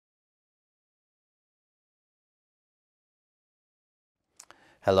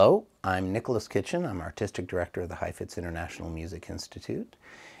Hello, I'm Nicholas Kitchen. I'm Artistic Director of the Heifetz International Music Institute.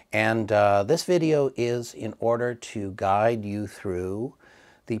 And this video is in order to guide you through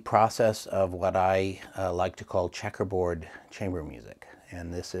the process of what I like to call checkerboard chamber music.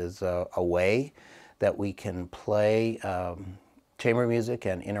 And this is a way that we can play chamber music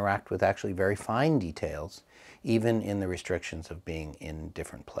and interact with actually very fine details, even in the restrictions of being in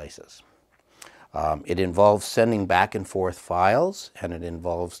different places. It involves sending back and forth files, and it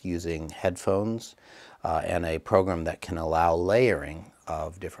involves using headphones and a program that can allow layering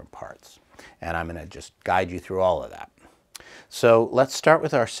of different parts. And I'm going to just guide you through all of that. So let's start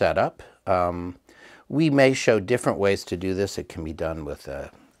with our setup. We may show different ways to do this. It can be done with an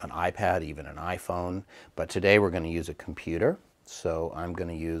iPad, even an iPhone, but today we're going to use a computer. So I'm going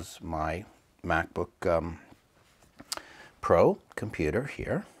to use my MacBook Pro computer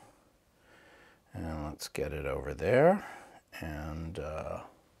here. And let's get it over there, and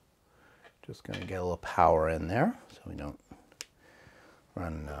just going to get a little power in there so we don't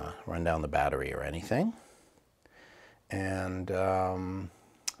run down the battery or anything. And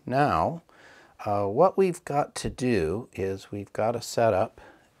now what we've got to do is we've got to set up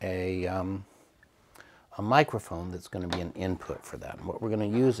a microphone that's going to be an input for that. And what we're going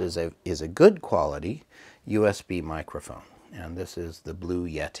to use is a good quality USB microphone, and this is the blue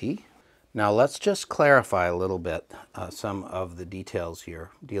Yeti. Now let's just clarify a little bit some of the details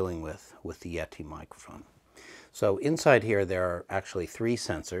you're dealing with the Yeti microphone. So inside here there are actually 3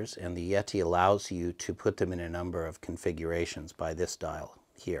 sensors, and the Yeti allows you to put them in a number of configurations by this dial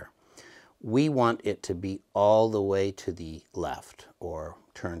here. We want it to be all the way to the left, or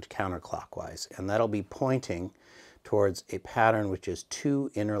turned counterclockwise, and that'll be pointing towards a pattern which is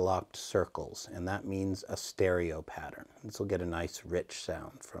 2 interlocked circles, and that means a stereo pattern. This will get a nice rich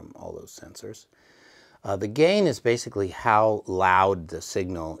sound from all those sensors. The gain is basically how loud the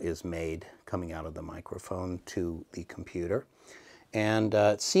signal is made coming out of the microphone to the computer. And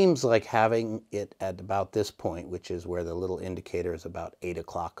it seems like having it at about this point, which is where the little indicator is about 8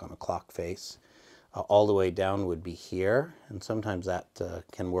 o'clock on a clock face, all the way down would be here, and sometimes that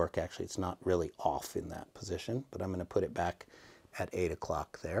can work. Actually, it's not really off in that position, but I'm going to put it back at 8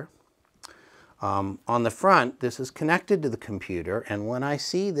 o'clock there. On the front, this is connected to the computer, and when I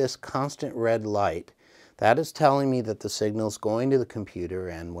see this constant red light, that is telling me that the signal is going to the computer,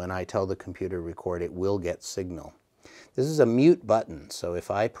 and when I tell the computer to record, it will get signal. This is a mute button, so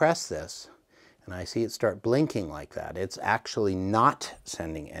if I press this, and I see it start blinking like that, it's actually not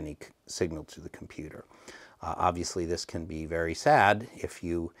sending any signal to the computer. Obviously this can be very sad if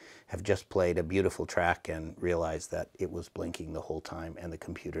you have just played a beautiful track and realize that it was blinking the whole time and the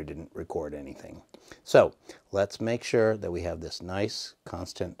computer didn't record anything. So let's make sure that we have this nice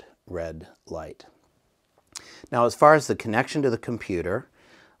constant red light. Now as far as the connection to the computer,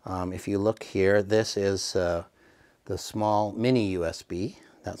 if you look here, this is the small mini USB.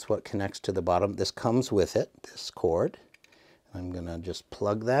 That's what connects to the bottom. This comes with it, this cord. I'm going to just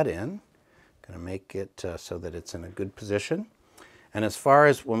plug that in. I'm going to make it so that it's in a good position. And as far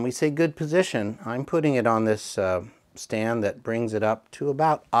as when we say good position, I'm putting it on this stand that brings it up to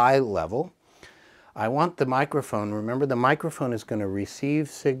about eye level. I want the microphone, remember the microphone is going to receive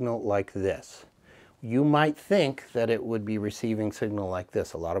signal like this. You might think that it would be receiving signal like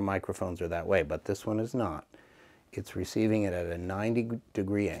this. A lot of microphones are that way, but this one is not. It's receiving it at a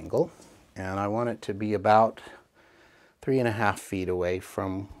 90-degree angle, and I want it to be about 3.5 feet away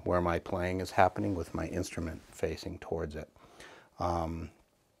from where my playing is happening with my instrument facing towards it.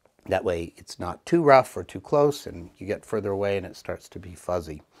 That way it's not too rough or too close, and you get further away and it starts to be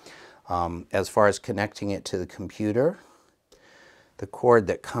fuzzy. As far as connecting it to the computer, the cord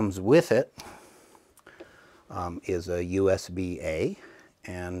that comes with it is a USB-A.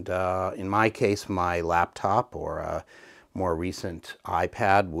 And in my case, my laptop or a more recent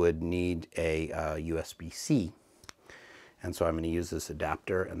iPad would need a USB-C. And so I'm going to use this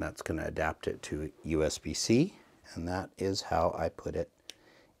adapter, and that's going to adapt it to USB-C. And that is how I put it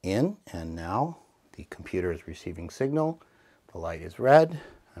in. And now the computer is receiving signal. The light is red.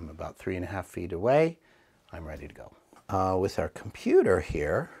 I'm about 3.5 feet away. I'm ready to go. With our computer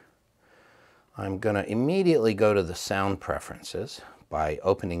here, I'm going to immediately go to the sound preferences by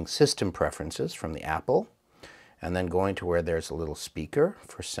opening System Preferences from the Apple, and then going to where there's a little speaker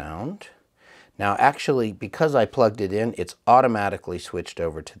for sound. Now actually, because I plugged it in, it's automatically switched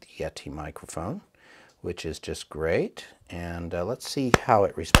over to the Yeti microphone, which is just great. And let's see how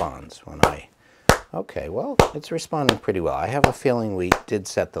it responds when okay, well, it's responding pretty well. I have a feeling we did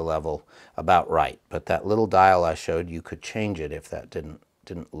set the level about right, but that little dial I showed, you could change it if that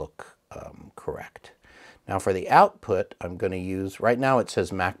didn't look correct. Now for the output, I'm going to use, right now it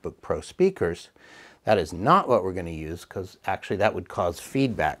says MacBook Pro speakers. That is not what we're going to use, because actually that would cause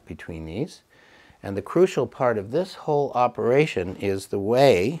feedback between these. And the crucial part of this whole operation is the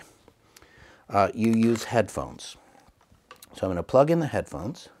way you use headphones. So I'm going to plug in the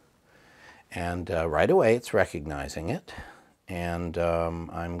headphones, and right away it's recognizing it. And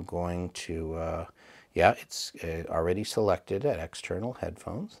I'm going to, yeah, it's already selected at external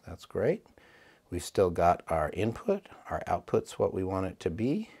headphones. That's great. We've still got our input. Our output's what we want it to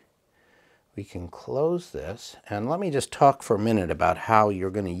be. We can close this, and let me just talk for a minute about how you're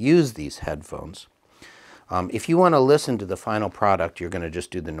going to use these headphones. If you want to listen to the final product, you're going to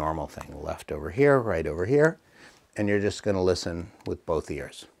just do the normal thing, left over here, right over here, and you're just going to listen with both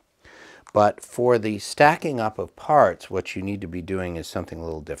ears. But for the stacking up of parts, what you need to be doing is something a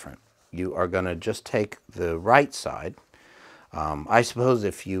little different. You are going to just take the right side. I suppose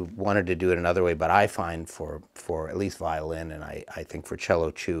if you wanted to do it another way, but I find for at least violin, and I think for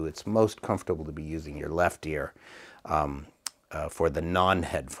cello too, it's most comfortable to be using your left ear for the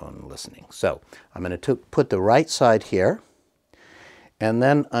non-headphone listening. So I'm going to put the right side here, and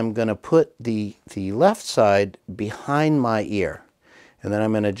then I'm going to put the left side behind my ear, and then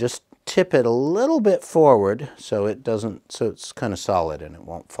I'm going to just tip it a little bit forward so it doesn't, so it's kind of solid and it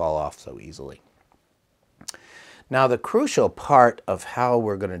won't fall off so easily. Now the crucial part of how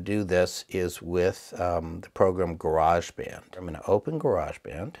we're going to do this is with the program Garageband. I'm going to open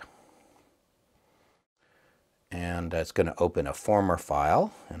Garageband, and it's going to open a former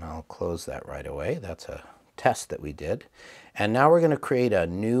file, and I'll close that right away. That's a test that we did. And now we're going to create a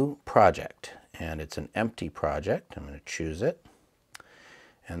new project, and it's an empty project. I'm going to choose it.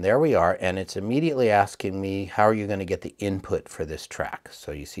 And there we are, and it's immediately asking me, how are you going to get the input for this track?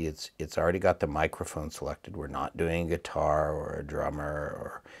 So you see it's already got the microphone selected. We're not doing a guitar or a drummer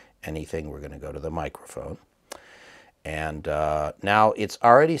or anything. We're going to go to the microphone. And now it's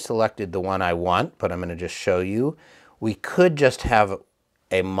already selected the one I want, but I'm going to just show you. We could just have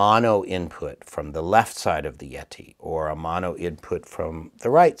a mono input from the left side of the Yeti, or a mono input from the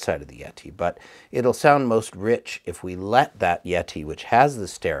right side of the Yeti, but it'll sound most rich if we let that Yeti, which has the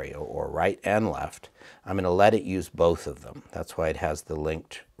stereo, or right and left, I'm going to let it use both of them. That's why it has the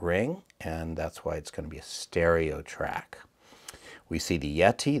linked ring, and that's why it's going to be a stereo track. We see the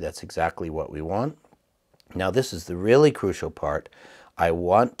Yeti, that's exactly what we want. Now this is the really crucial part. I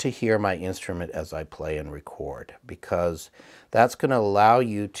want to hear my instrument as I play and record, because that's going to allow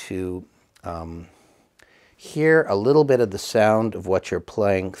you to hear a little bit of the sound of what you're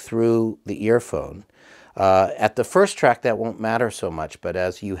playing through the earphone. At the first track that won't matter so much, but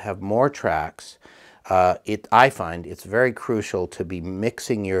as you have more tracks, I find it's very crucial to be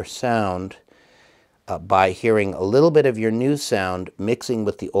mixing your sound by hearing a little bit of your new sound mixing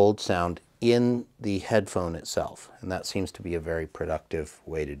with the old sound in the headphone itself. And that seems to be a very productive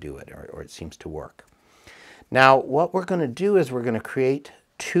way to do it, or it seems to work. Now, what we're going to do is we're going to create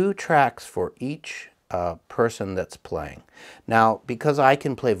 2 tracks for each person that's playing. Now, because I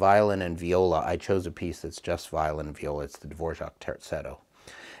can play violin and viola, I chose a piece that's just violin and viola. It's the Dvorak Terzetto.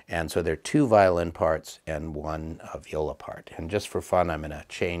 And so there are 2 violin parts and 1 viola part. And just for fun, I'm going to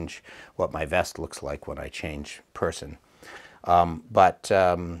change what my vest looks like when I change person.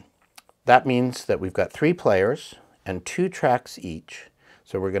 That means that we've got 3 players and 2 tracks each.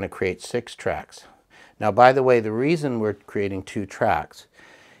 So we're going to create 6 tracks. Now, by the way, the reason we're creating 2 tracks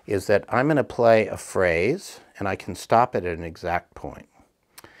is that I'm going to play a phrase, and I can stop it at an exact point.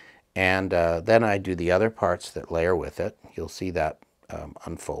 And then I do the other parts that layer with it. You'll see that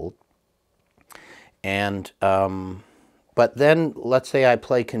unfold. And but then, let's say I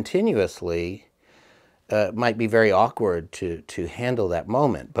play continuously. It might be very awkward to handle that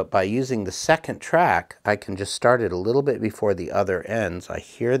moment, but by using the second track, I can just start it a little bit before the other ends. I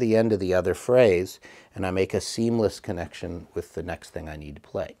hear the end of the other phrase, and I make a seamless connection with the next thing I need to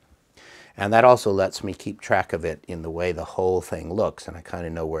play. And that also lets me keep track of it in the way the whole thing looks, and I kind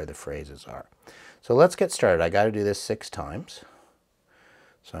of know where the phrases are. So let's get started. I got to do this 6 times.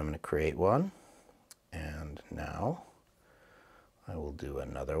 So I'm going to create one, and now I will do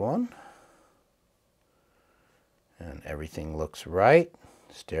another one. And everything looks right.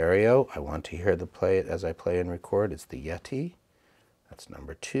 Stereo, I want to hear the play as I play and record. It's the Yeti. That's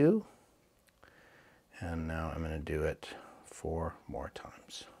number 2. And now I'm going to do it 4 more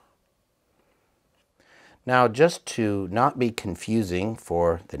times. Now, just to not be confusing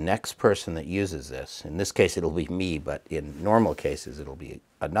for the next person that uses this, in this case it'll be me, but in normal cases it'll be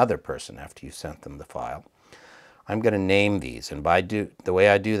another person after you sent them the file, I'm going to name these. And the way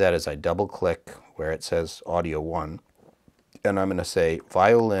I do that is I double click where it says audio 1, and I'm going to say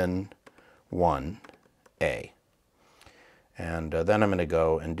violin 1, A. And then I'm going to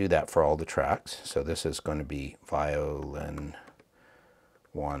go and do that for all the tracks. So this is going to be violin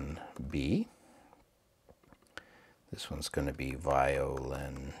 1B. This one's going to be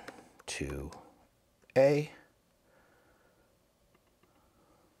violin 2A.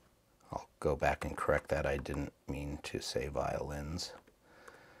 I'll go back and correct that. I didn't mean to say violins.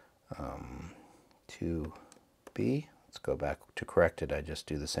 2B. Let's go back to correct it. I just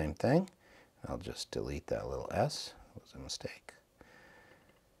do the same thing. I'll just delete that little S. That was a mistake.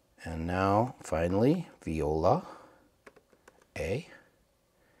 And now, finally, viola A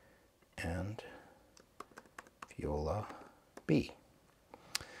and viola B.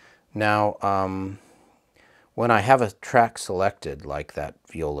 Now, when I have a track selected like that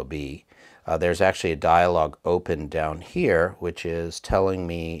viola B, there's actually a dialog open down here which is telling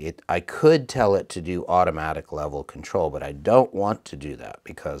me I could tell it to do automatic level control, but I don't want to do that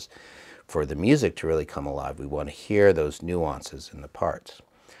because for the music to really come alive, we want to hear those nuances in the parts.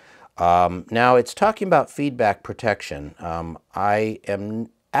 Now it's talking about feedback protection. I am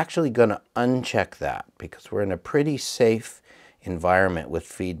actually going to uncheck that because we're in a pretty safe environment with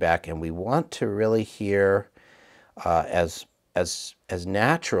feedback, and we want to really hear as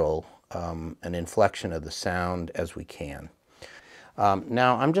natural an inflection of the sound as we can.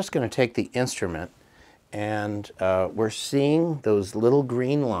 Now I'm just going to take the instrument, and we're seeing those little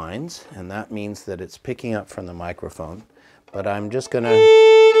green lines, and that means that it's picking up from the microphone. But I'm just going to...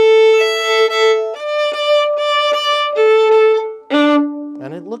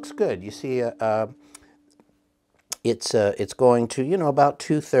 And it looks good. You see, it's going to, you know, about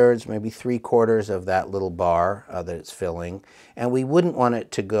 2/3, maybe 3/4 of that little bar that it's filling. And we wouldn't want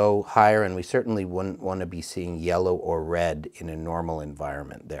it to go higher, and we certainly wouldn't want to be seeing yellow or red in a normal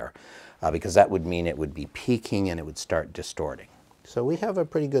environment there, because that would mean it would be peaking and it would start distorting. So we have a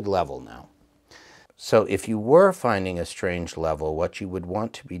pretty good level now. So if you were finding a strange level, what you would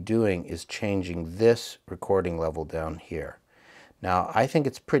want to be doing is changing this recording level down here. Now, I think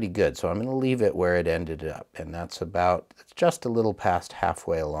it's pretty good, so I'm going to leave it where it ended up, and that's it's just a little past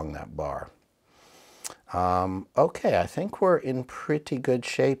halfway along that bar. Okay, I think we're in pretty good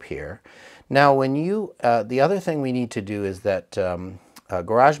shape here. Now, when the other thing we need to do is that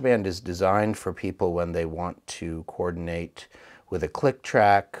Garageband is designed for people when they want to coordinate with a click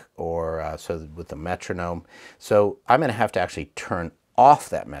track or so with a metronome. So I'm going to have to actually turn off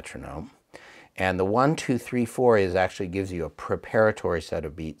that metronome. And the 1, 2, 3, 4 actually gives you a preparatory set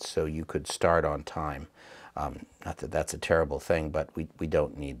of beats so you could start on time. Not that that's a terrible thing, but we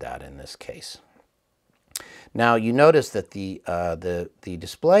don't need that in this case. Now you notice that the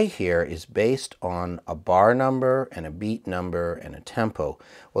display here is based on a bar number and a beat number and a tempo.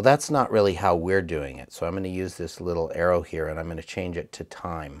 Well, that's not really how we're doing it. So I'm going to use this little arrow here and I'm going to change it to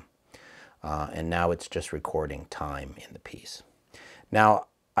time. And now it's just recording time in the piece. Now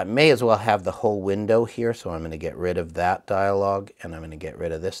I may as well have the whole window here, so I'm going to get rid of that dialog and I'm going to get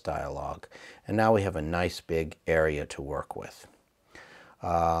rid of this dialog. And now we have a nice big area to work with.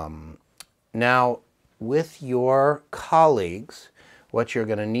 Now, with your colleagues, what you're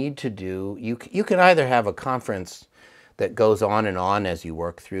going to need to do, you can either have a conference that goes on and on as you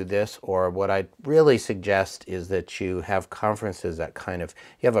work through this, or what I'd really suggest is that you have conferences that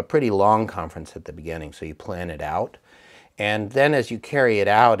you have a pretty long conference at the beginning, so you plan it out. And then as you carry it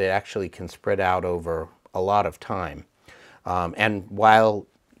out, it actually can spread out over a lot of time. And while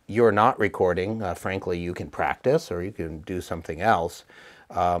you're not recording, frankly, you can practice or you can do something else.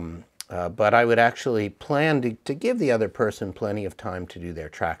 But I would actually plan to give the other person plenty of time to do their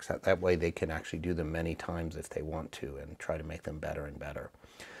tracks. That way they can actually do them many times if they want to and try to make them better and better.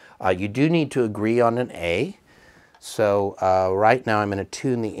 You do need to agree on an A. So right now I'm going to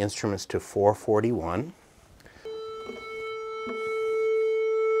tune the instruments to 441.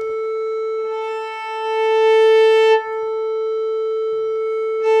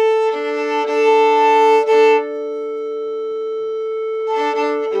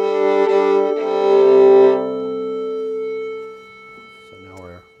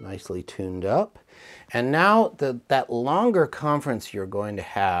 Nicely tuned up. And now that longer conference you're going to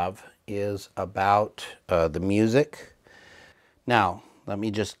have is about the music. Now, let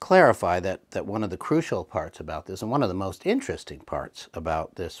me just clarify that one of the crucial parts about this, and one of the most interesting parts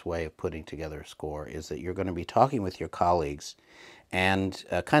about this way of putting together a score, is that you're going to be talking with your colleagues and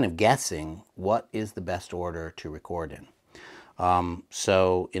kind of guessing what is the best order to record in.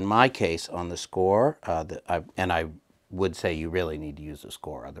 So in my case on the score, I would say you really need to use a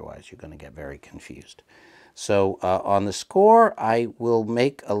score, otherwise you're going to get very confused. So on the score, I will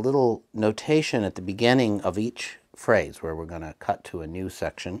make a little notation at the beginning of each phrase where we're going to cut to a new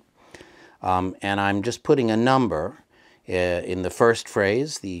section. And I'm just putting a number in the first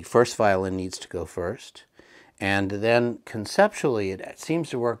phrase. The first violin needs to go first. And then conceptually, it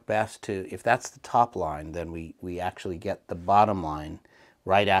seems to work best to, if that's the top line, then we actually get the bottom line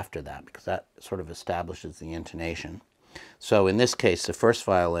right after that, because that sort of establishes the intonation. So in this case, the first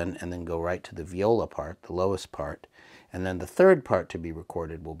violin, and then go right to the viola part, the lowest part, and then the third part to be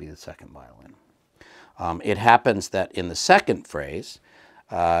recorded will be the second violin. It happens that in the second phrase,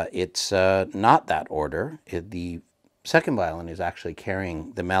 it's not that order. The second violin is actually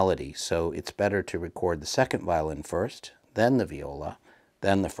carrying the melody, so it's better to record the second violin first, then the viola,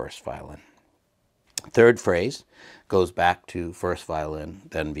 then the first violin. Third phrase goes back to first violin,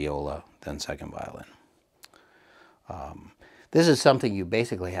 then viola, then second violin. This is something you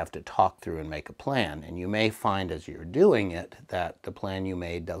basically have to talk through and make a plan, and you may find as you're doing it that the plan you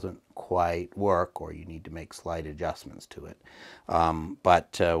made doesn't quite work, or you need to make slight adjustments to it.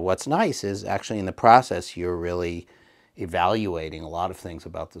 But what's nice is actually in the process you're really evaluating a lot of things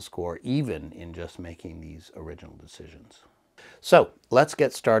about the score, even in just making these original decisions. So let's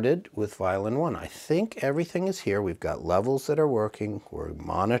get started with violin 1. I think everything is here. We've got levels that are working. We're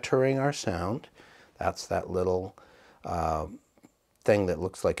monitoring our sound. That's that little thing that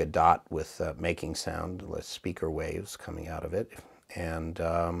looks like a dot with making sound, with speaker waves coming out of it. And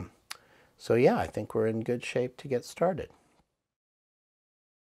so yeah, I think we're in good shape to get started.